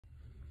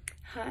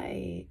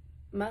Hi,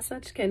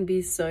 massage can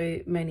be so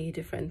many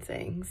different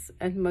things,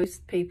 and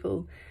most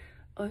people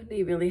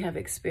only really have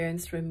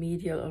experienced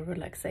remedial or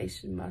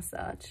relaxation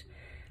massage.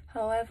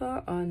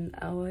 However, on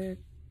our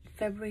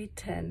February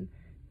 10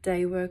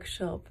 day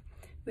workshop,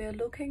 we are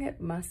looking at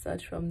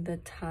massage from the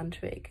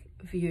Tantric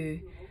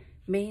view,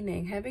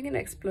 meaning having an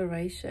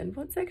exploration,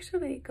 what's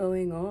actually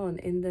going on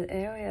in the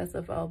areas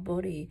of our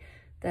body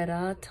that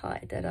are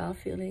tight, that are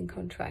feeling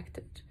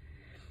contracted.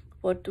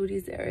 What do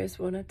these areas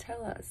want to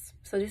tell us?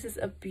 So this is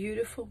a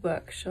beautiful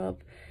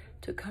workshop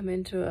to come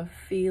into a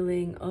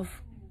feeling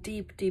of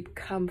deep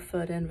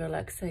comfort and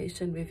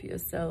relaxation with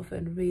yourself,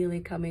 and really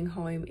coming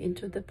home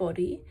into the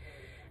body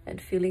and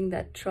feeling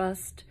that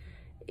trust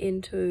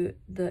into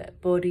the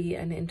body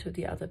and into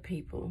the other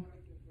people.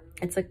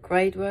 It's a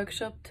great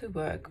workshop to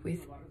work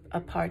with a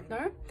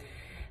partner.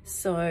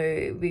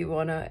 So we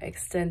want to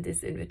extend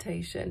this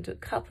invitation to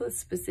couples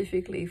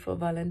specifically for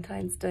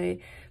Valentine's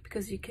Day,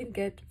 because you can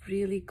get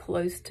really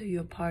close to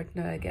your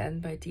partner again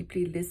by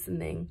deeply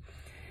listening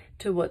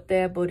to what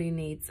their body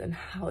needs and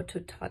how to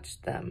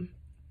touch them.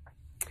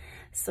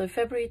 So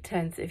February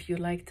 10th, if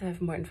you'd like to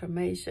have more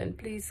information,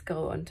 please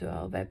go onto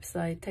our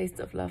website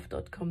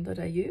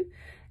tasteoflove.com.au,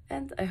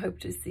 and I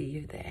hope to see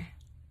you there.